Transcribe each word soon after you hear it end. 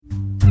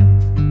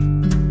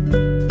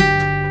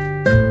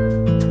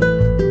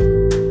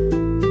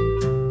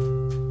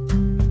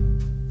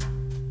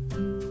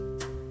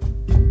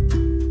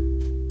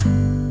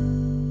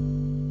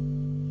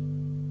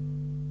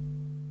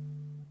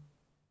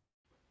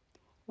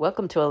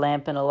Welcome to A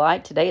Lamp and a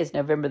Light. Today is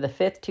November the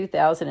 5th,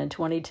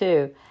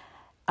 2022.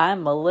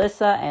 I'm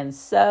Melissa and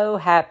so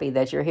happy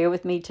that you're here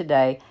with me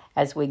today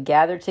as we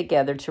gather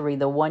together to read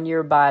the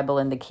one-year Bible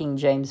in the King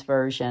James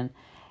Version.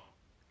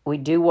 We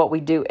do what we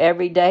do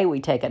every day.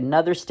 We take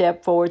another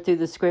step forward through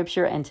the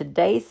scripture, and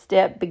today's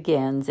step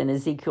begins in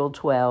Ezekiel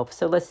 12.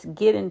 So let's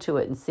get into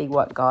it and see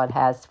what God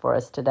has for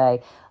us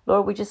today.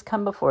 Lord, we just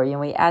come before you and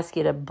we ask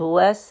you to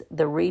bless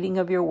the reading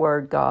of your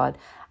word, God.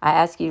 I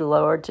ask you,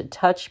 Lord, to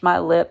touch my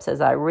lips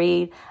as I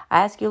read. I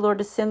ask you, Lord,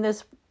 to send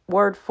this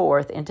word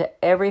forth into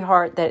every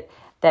heart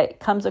that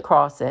comes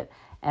across it,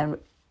 and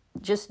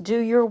just do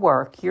your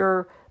work,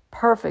 your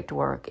perfect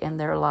work in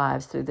their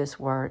lives through this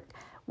word,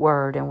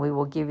 and we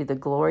will give you the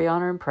glory,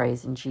 honor, and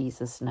praise in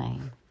Jesus'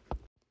 name.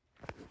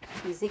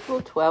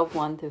 Ezekiel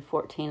 12:1 through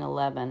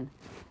 14:11.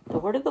 The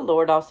word of the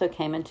Lord also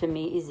came unto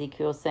me,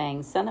 Ezekiel,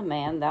 saying, Son of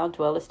man, thou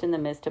dwellest in the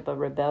midst of a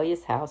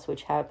rebellious house,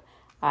 which have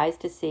eyes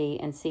to see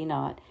and see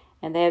not,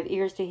 and they have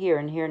ears to hear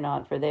and hear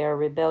not, for they are a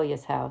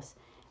rebellious house.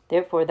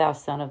 Therefore, thou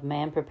son of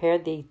man, prepare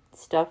thee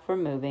stuff for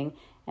moving,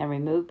 and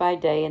remove by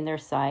day in their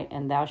sight,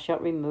 and thou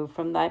shalt remove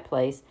from thy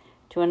place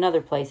to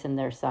another place in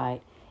their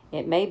sight.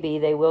 It may be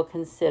they will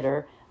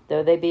consider,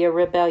 though they be a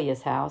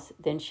rebellious house,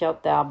 then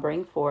shalt thou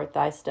bring forth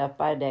thy stuff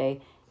by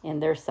day in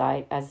their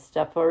sight, as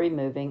stuff for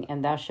removing,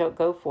 and thou shalt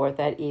go forth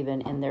at even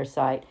in their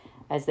sight,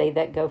 as they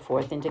that go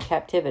forth into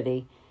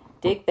captivity.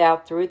 Dig thou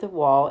through the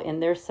wall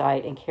in their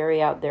sight, and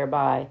carry out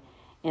thereby.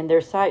 In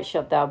their sight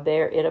shalt thou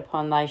bear it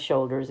upon thy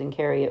shoulders, and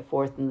carry it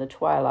forth in the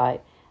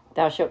twilight.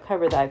 Thou shalt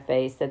cover thy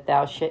face, that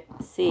thou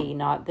see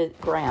not the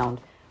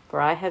ground, for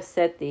I have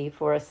set thee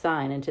for a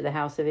sign unto the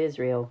house of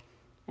Israel.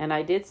 And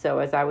I did so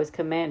as I was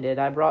commanded.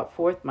 I brought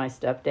forth my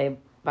stuff day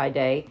by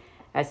day,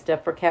 as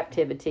stuff for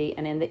captivity,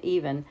 and in the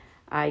even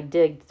I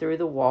digged through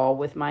the wall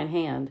with mine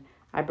hand.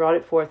 I brought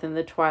it forth in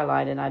the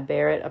twilight, and I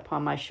bare it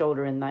upon my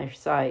shoulder in thy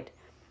sight.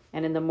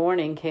 And in the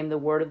morning came the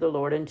word of the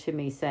Lord unto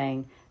me,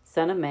 saying,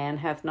 Son of man,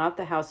 hath not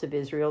the house of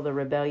Israel, the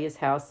rebellious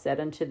house, said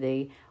unto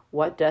thee,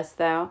 What dost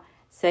thou?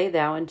 Say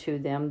thou unto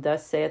them,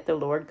 Thus saith the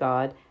Lord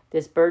God,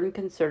 This burden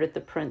concerneth the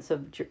prince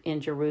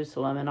in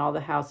Jerusalem, and all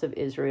the house of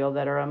Israel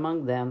that are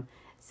among them.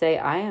 Say,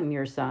 I am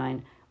your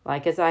sign.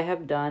 Like as I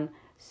have done,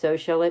 so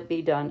shall it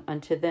be done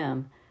unto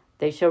them.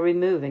 They shall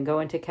remove and go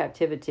into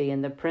captivity,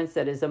 and the prince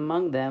that is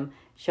among them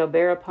shall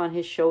bear upon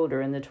his shoulder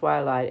in the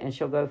twilight, and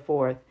shall go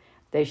forth.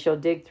 They shall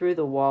dig through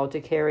the wall to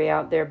carry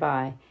out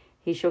thereby.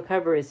 He shall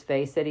cover his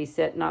face, that he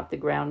set not the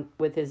ground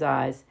with his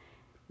eyes.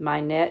 My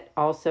net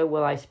also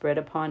will I spread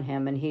upon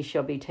him, and he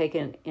shall be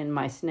taken in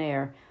my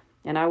snare.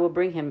 And I will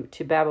bring him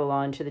to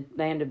Babylon, to the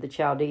land of the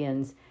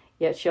Chaldeans.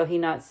 Yet shall he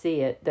not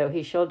see it, though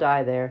he shall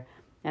die there.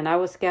 And I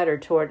will scatter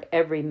toward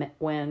every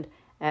wind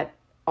at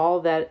all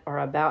that are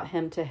about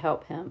him to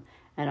help him,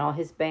 and all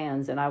his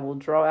bands, and I will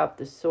draw out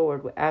the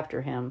sword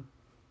after him.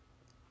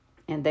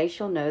 And they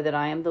shall know that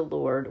I am the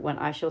Lord, when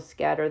I shall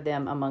scatter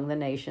them among the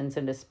nations,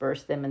 and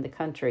disperse them in the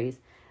countries.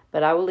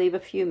 But I will leave a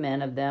few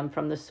men of them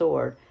from the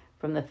sword,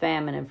 from the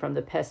famine, and from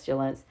the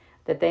pestilence,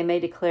 that they may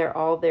declare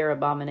all their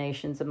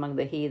abominations among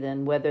the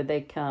heathen, whether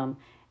they come,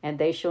 and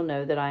they shall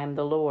know that I am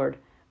the Lord.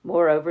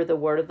 Moreover, the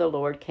word of the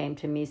Lord came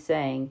to me,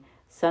 saying,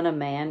 Son of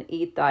man,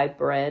 eat thy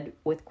bread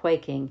with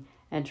quaking,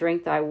 and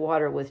drink thy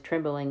water with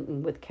trembling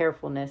and with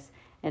carefulness,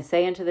 and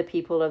say unto the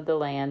people of the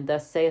land,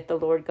 Thus saith the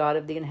Lord God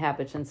of the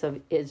inhabitants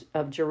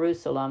of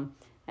Jerusalem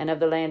and of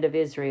the land of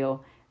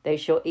Israel, They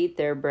shall eat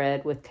their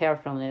bread with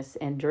carefulness,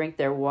 and drink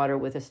their water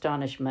with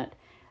astonishment,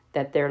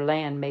 that their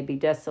land may be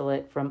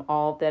desolate from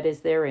all that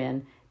is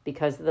therein,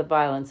 because of the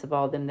violence of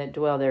all them that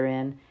dwell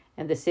therein.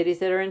 And the cities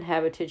that are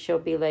inhabited shall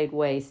be laid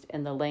waste,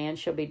 and the land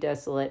shall be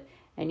desolate,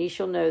 and ye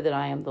shall know that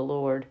I am the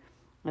Lord.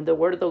 And the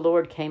word of the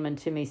Lord came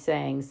unto me,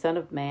 saying, Son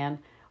of man,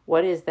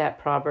 what is that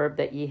proverb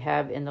that ye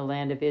have in the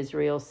land of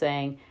Israel,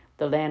 saying,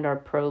 The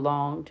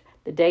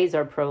days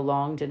are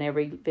prolonged, and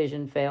every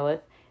vision faileth?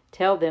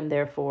 Tell them,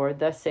 therefore,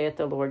 Thus saith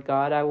the Lord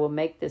God, I will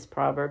make this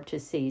proverb to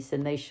cease,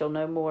 and they shall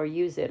no more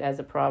use it as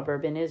a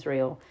proverb in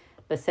Israel.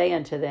 But say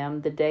unto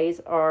them, The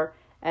days are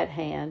at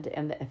hand,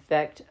 and the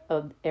effect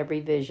of every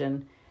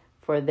vision.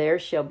 For there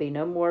shall be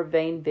no more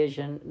vain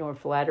vision, nor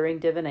flattering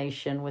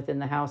divination within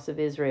the house of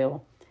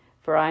Israel.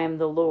 For I am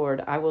the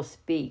Lord, I will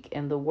speak,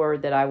 and the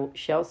word that I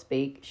shall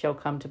speak shall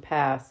come to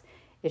pass.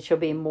 It shall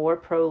be no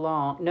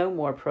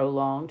more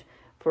prolonged,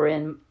 for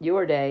in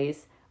your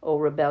days, O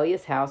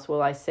rebellious house,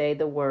 will I say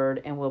the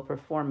word, and will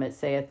perform it,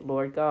 saith the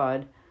Lord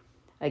God.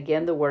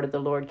 Again the word of the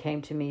Lord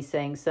came to me,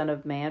 saying, Son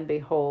of man,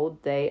 behold,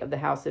 they of the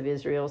house of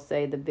Israel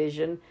say, The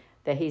vision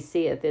that he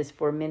seeth is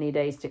for many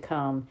days to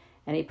come,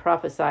 and he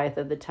prophesieth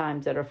of the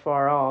times that are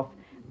far off.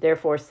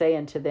 Therefore say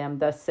unto them,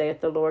 Thus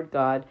saith the Lord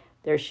God,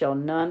 There shall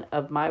none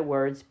of my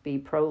words be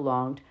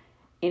prolonged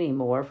any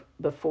more,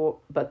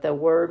 but the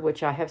word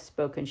which I have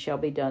spoken shall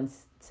be done,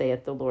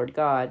 saith the Lord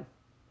God.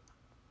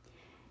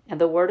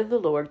 And the word of the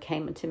Lord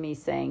came unto me,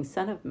 saying,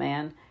 Son of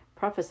man,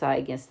 prophesy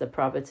against the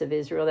prophets of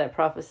Israel that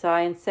prophesy,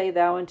 and say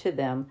thou unto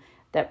them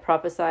that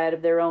prophesy out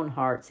of their own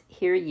hearts,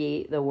 Hear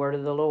ye the word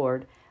of the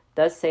Lord.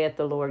 Thus saith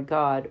the Lord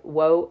God,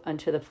 Woe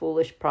unto the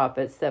foolish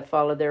prophets that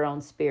follow their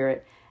own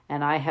spirit,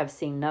 and I have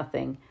seen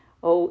nothing.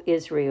 O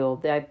Israel,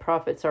 thy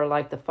prophets are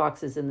like the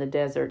foxes in the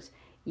deserts.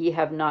 Ye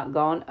have not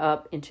gone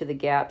up into the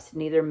gaps,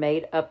 neither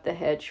made up the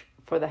hedge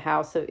for the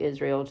house of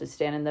Israel to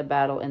stand in the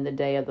battle in the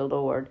day of the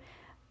Lord.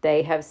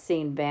 They have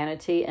seen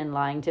vanity and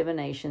lying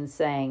divination,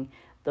 saying,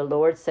 The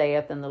Lord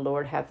saith, and the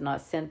Lord hath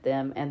not sent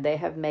them, and they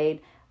have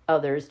made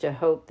others to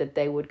hope that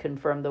they would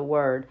confirm the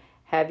word.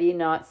 Have ye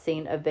not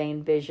seen a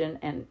vain vision,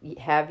 and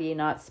have ye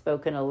not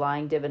spoken a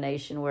lying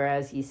divination,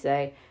 whereas ye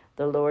say,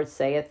 The Lord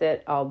saith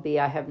it, albeit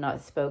I have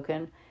not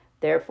spoken?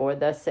 Therefore,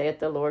 thus saith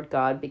the Lord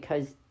God,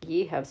 because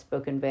ye have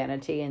spoken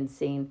vanity and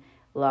seen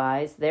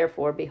lies,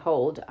 therefore,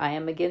 behold, I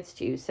am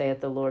against you,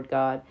 saith the Lord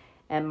God,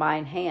 and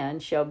mine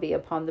hand shall be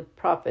upon the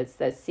prophets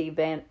that see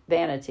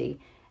vanity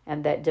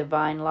and that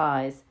divine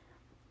lies.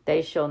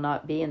 They shall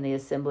not be in the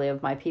assembly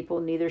of my people,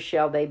 neither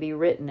shall they be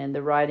written in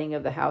the writing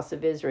of the house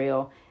of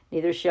Israel,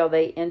 neither shall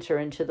they enter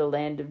into the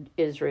land of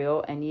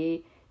Israel, and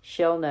ye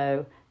shall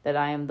know that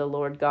I am the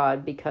Lord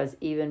God, because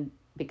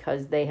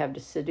they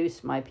have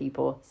seduced my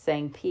people,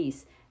 saying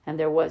peace, and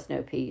there was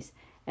no peace.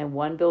 And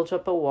one built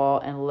up a wall,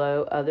 and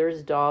lo,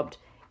 others daubed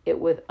it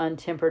with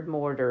untempered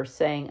mortar,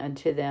 saying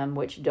unto them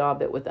which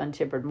daub it with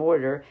untempered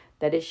mortar,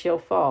 that it shall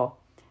fall.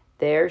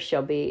 There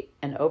shall be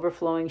an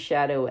overflowing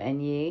shadow,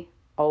 and ye,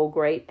 all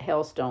great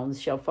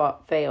hailstones, shall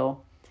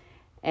fail,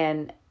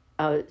 and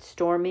a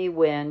stormy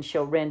wind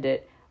shall rend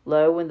it.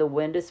 Lo, when the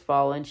wind is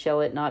fallen,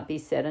 shall it not be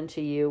said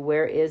unto you,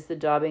 Where is the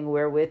daubing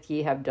wherewith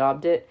ye have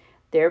daubed it?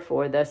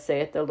 Therefore, thus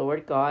saith the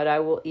Lord God, I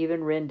will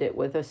even rend it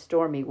with a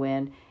stormy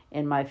wind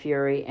in my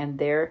fury, and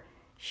there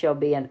shall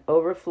be an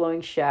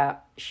overflowing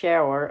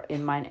shower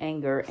in mine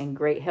anger, and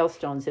great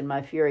hailstones in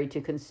my fury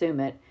to consume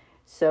it.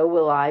 So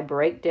will I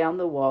break down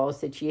the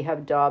walls that ye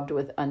have daubed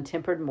with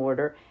untempered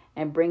mortar,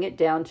 and bring it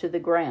down to the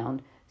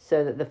ground,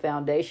 so that the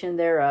foundation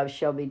thereof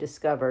shall be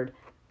discovered,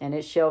 and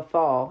it shall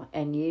fall,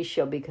 and ye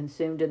shall be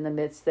consumed in the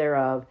midst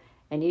thereof,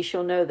 and ye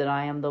shall know that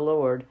I am the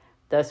Lord.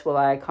 Thus will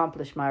I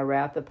accomplish my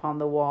wrath upon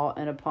the wall,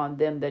 and upon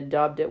them that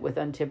daubed it with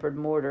untempered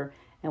mortar,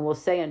 and will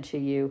say unto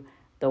you,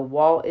 The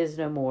wall is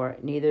no more,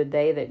 neither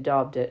they that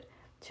daubed it.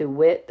 To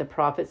wit, the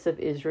prophets of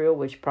Israel,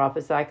 which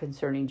prophesy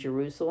concerning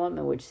Jerusalem,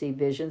 and which see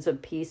visions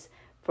of peace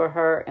for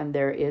her, and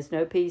there is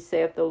no peace,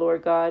 saith the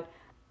Lord God.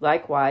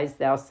 Likewise,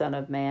 thou son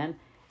of man,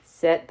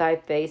 set thy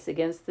face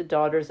against the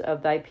daughters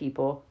of thy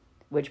people,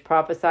 which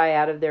prophesy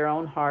out of their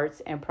own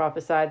hearts, and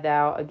prophesy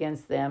thou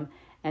against them,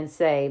 and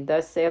say,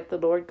 Thus saith the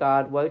Lord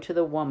God, Woe to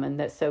the woman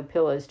that sew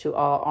pillows to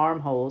all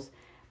armholes,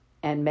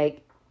 and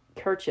make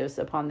kerchiefs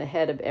upon the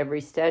head of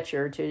every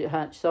stature to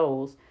hunt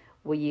souls.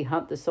 Will ye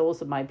hunt the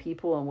souls of my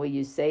people, and will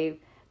you save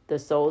the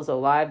souls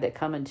alive that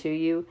come unto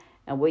you?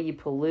 And will ye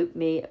pollute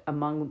me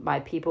among my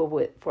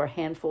people for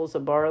handfuls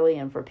of barley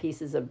and for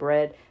pieces of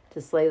bread, to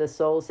slay the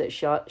souls that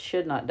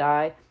should not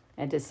die,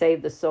 and to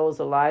save the souls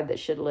alive that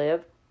should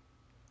live?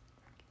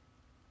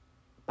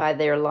 By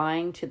their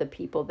lying to the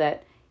people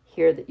that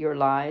hear your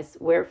lies.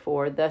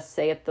 Wherefore, thus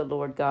saith the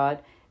Lord God,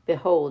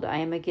 Behold, I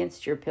am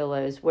against your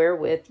pillows,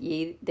 wherewith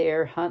ye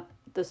there hunt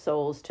the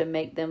souls to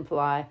make them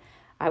fly.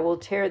 I will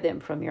tear them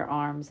from your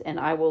arms, and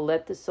I will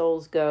let the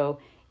souls go,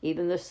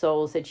 even the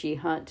souls that ye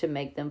hunt to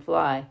make them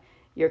fly.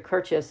 Your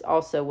kerchiefs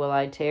also will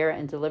I tear,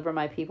 and deliver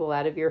my people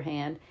out of your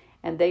hand,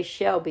 and they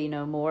shall be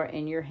no more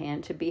in your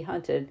hand to be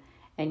hunted.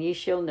 And ye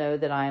shall know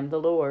that I am the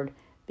Lord,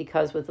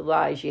 because with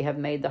lies ye have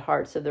made the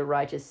hearts of the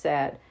righteous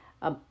sad,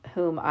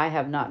 whom I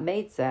have not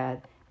made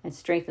sad, and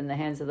strengthened the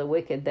hands of the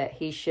wicked, that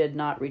he should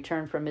not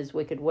return from his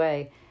wicked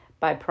way,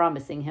 by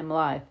promising him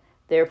life.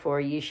 Therefore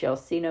ye shall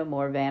see no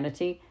more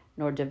vanity,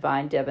 nor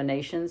divine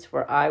divinations,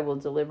 for I will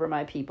deliver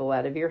my people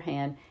out of your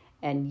hand,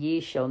 and ye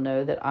shall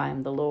know that I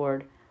am the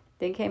Lord.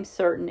 Then came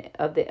certain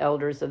of the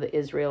elders of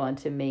Israel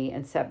unto me,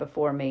 and sat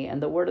before me,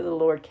 and the word of the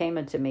Lord came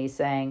unto me,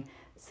 saying,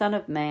 Son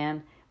of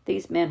man,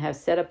 these men have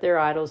set up their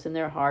idols in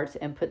their hearts,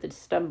 and put the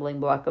stumbling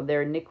block of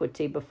their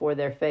iniquity before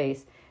their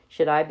face.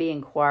 Should I be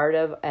inquired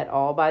of at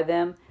all by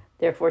them?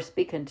 Therefore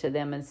speak unto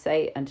them, and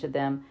say unto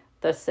them,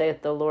 Thus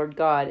saith the Lord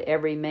God,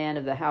 Every man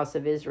of the house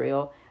of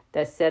Israel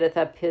that setteth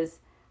up his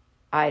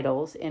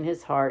idols in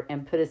his heart,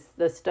 and putteth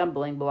the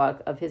stumbling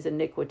block of his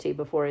iniquity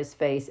before his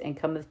face, and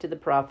cometh to the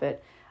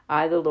prophet,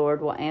 I the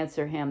Lord will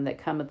answer him that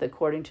cometh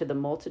according to the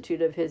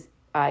multitude of his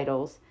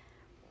idols,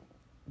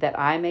 that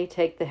I may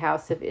take the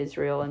house of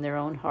Israel in their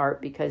own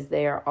heart, because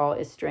they are all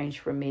estranged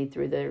from me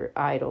through their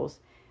idols.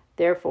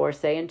 Therefore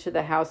say unto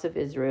the house of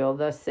Israel,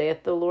 Thus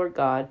saith the Lord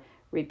God,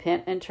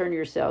 Repent and turn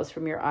yourselves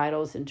from your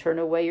idols, and turn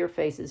away your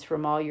faces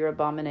from all your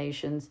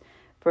abominations.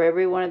 For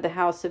every one of the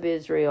house of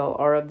Israel,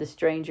 or of the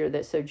stranger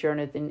that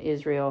sojourneth in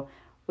Israel,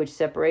 which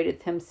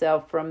separateth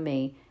himself from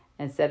me,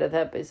 and setteth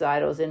up his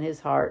idols in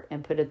his heart,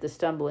 and putteth the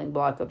stumbling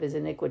block of his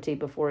iniquity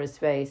before his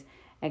face,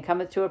 and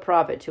cometh to a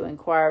prophet to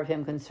inquire of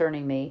him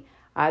concerning me,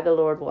 I the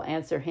Lord will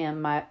answer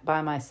him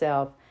by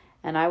myself.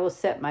 And I will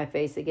set my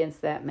face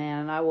against that man,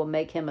 and I will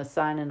make him a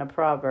sign and a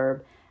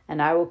proverb,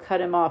 and I will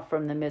cut him off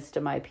from the midst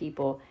of my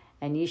people,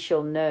 and ye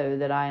shall know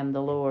that I am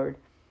the Lord.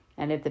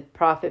 And if the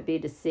prophet be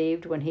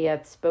deceived when he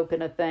hath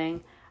spoken a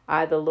thing,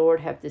 I, the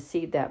Lord, have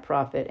deceived that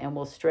prophet, and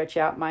will stretch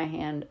out my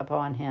hand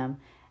upon him,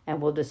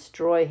 and will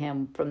destroy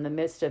him from the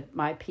midst of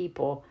my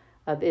people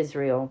of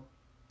Israel.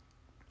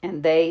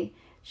 And they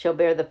shall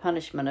bear the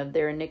punishment of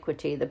their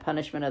iniquity. The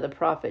punishment of the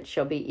prophet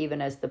shall be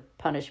even as the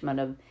punishment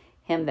of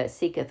him that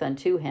seeketh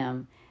unto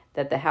him,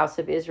 that the house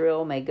of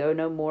Israel may go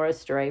no more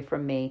astray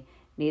from me,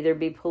 neither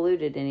be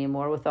polluted any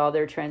more with all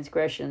their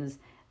transgressions,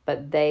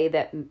 but they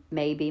that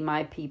may be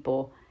my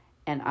people,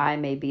 and I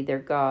may be their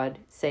God,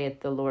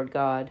 saith the Lord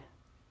God.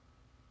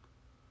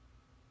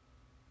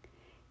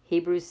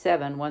 Hebrews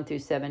 7,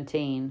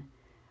 1-17.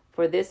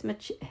 For this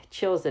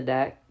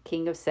Melchizedek,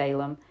 king of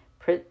Salem,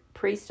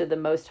 priest of the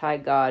Most High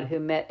God, who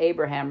met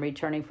Abraham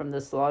returning from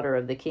the slaughter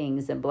of the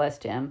kings and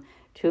blessed him,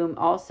 to whom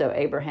also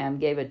Abraham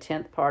gave a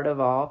tenth part of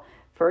all,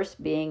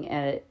 first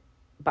being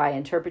by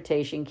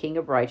interpretation king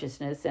of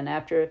righteousness, and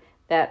after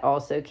that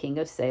also king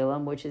of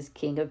Salem, which is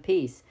king of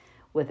peace,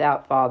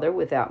 without father,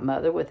 without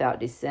mother, without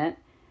descent,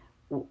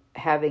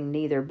 having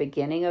neither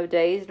beginning of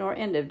days nor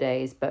end of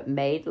days, but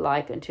made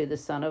like unto the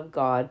Son of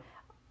God,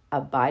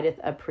 abideth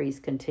a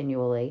priest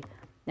continually.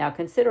 Now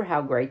consider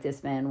how great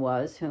this man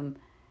was, whom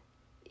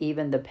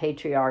even the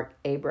patriarch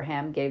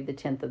Abraham gave the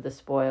tenth of the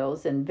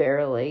spoils, and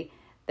verily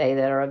they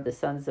that are of the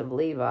sons of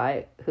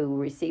Levi, who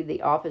receive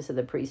the office of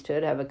the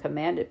priesthood, have a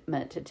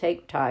commandment to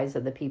take tithes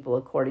of the people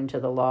according to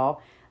the law,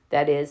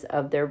 that is,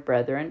 of their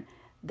brethren,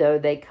 though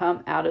they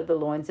come out of the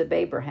loins of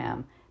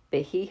Abraham.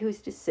 But he whose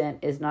descent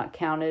is not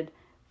counted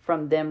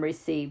from them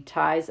received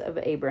tithes of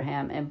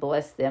Abraham, and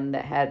blessed them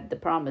that had the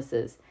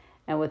promises.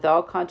 And with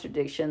all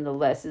contradiction, the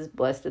less is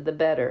blessed of the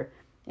better.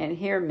 And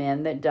here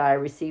men that die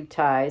receive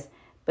tithes,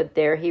 but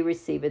there he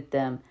receiveth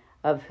them,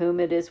 of whom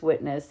it is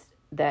witnessed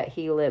that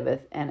he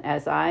liveth. And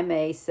as I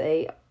may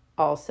say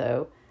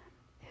also,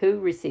 who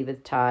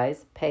receiveth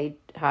tithes, paid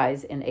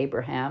tithes in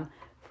Abraham,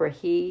 for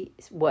he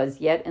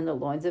was yet in the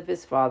loins of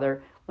his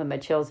father when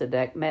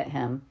Melchizedek met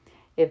him.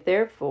 If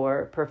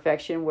therefore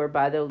perfection were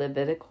by the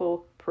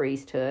Levitical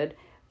priesthood,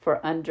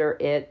 for under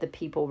it the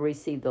people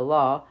received the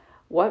law,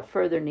 what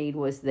further need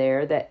was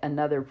there that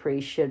another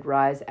priest should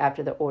rise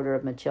after the order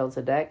of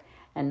Melchizedek,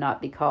 and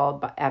not be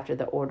called after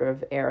the order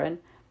of Aaron?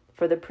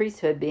 For the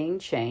priesthood being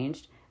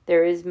changed,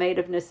 there is made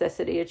of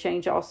necessity a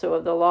change also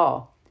of the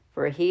law.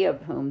 For he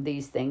of whom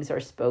these things are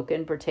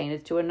spoken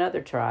pertaineth to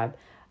another tribe,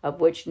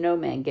 of which no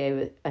man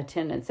gave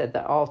attendance at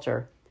the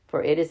altar.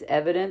 For it is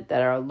evident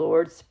that our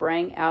Lord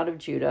sprang out of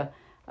Judah,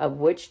 of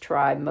which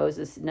tribe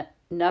Moses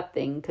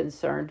nothing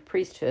concerned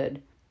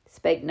priesthood,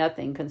 spake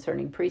nothing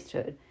concerning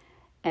priesthood.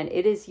 And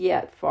it is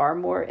yet far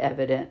more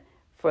evident,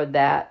 for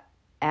that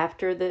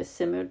after the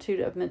similitude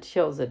of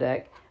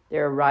Melchizedek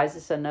there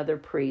arises another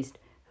priest,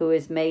 who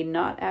is made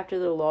not after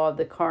the law of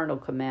the carnal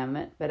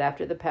commandment, but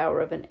after the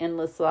power of an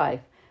endless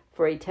life.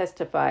 For he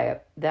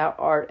testifieth, thou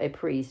art a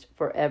priest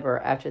forever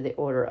after the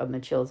order of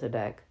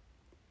Melchizedek.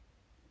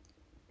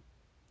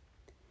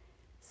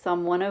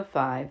 Psalm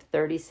 105,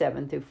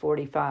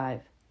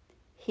 37-45.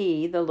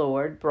 He, the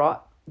Lord,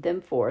 brought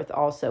them forth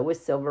also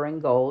with silver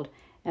and gold,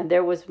 and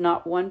there was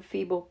not one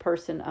feeble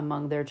person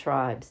among their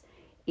tribes.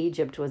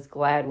 Egypt was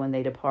glad when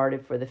they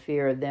departed, for the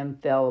fear of them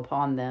fell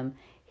upon them.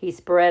 He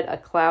spread a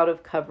cloud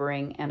of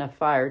covering and a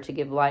fire to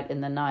give light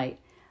in the night.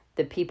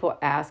 The people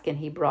asked, and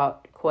he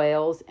brought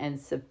quails and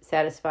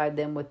satisfied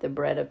them with the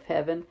bread of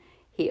heaven.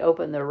 He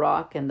opened the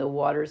rock, and the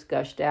waters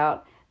gushed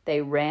out.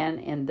 They ran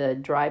in the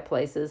dry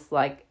places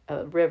like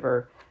a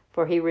river.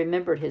 For he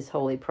remembered his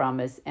holy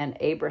promise, and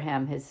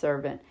Abraham his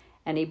servant.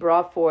 And he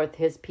brought forth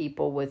his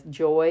people with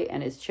joy,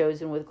 and his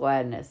chosen with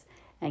gladness,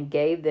 and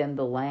gave them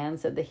the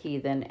lands of the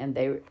heathen, and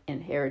they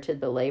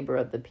inherited the labor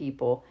of the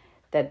people,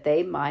 that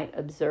they might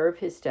observe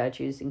his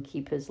statutes and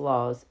keep his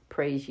laws.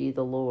 Praise ye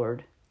the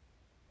Lord.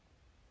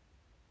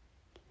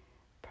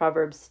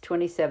 Proverbs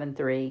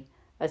 27:3.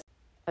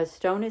 A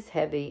stone is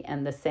heavy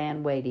and the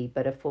sand weighty,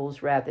 but a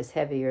fool's wrath is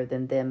heavier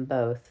than them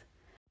both.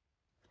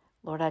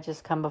 Lord, I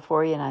just come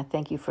before you and I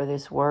thank you for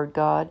this word,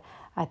 God.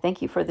 I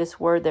thank you for this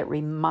word that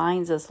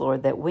reminds us,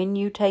 Lord, that when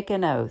you take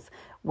an oath,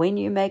 when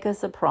you make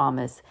us a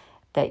promise,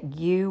 that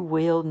you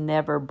will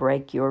never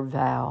break your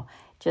vow.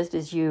 Just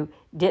as you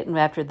didn't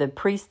after the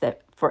priest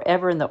that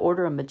forever in the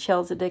order of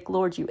Melchizedek,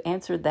 Lord, you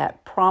answered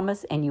that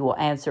promise, and you will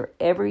answer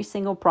every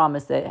single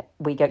promise that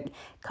we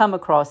come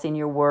across in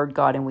your word,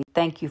 God, and we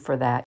thank you for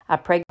that. I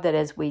pray that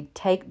as we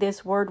take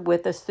this word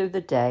with us through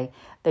the day,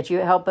 that you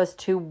help us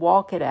to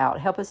walk it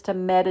out, help us to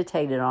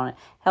meditate on it,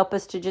 help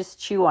us to just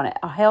chew on it,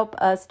 help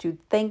us to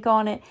think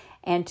on it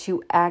and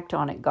to act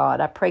on it,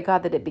 God. I pray,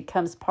 God, that it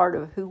becomes part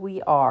of who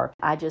we are.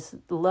 I just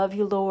love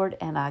you, Lord,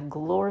 and I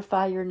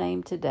glorify your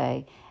name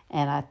today.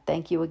 And I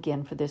thank you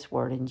again for this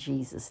word in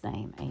Jesus'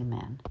 name.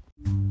 Amen.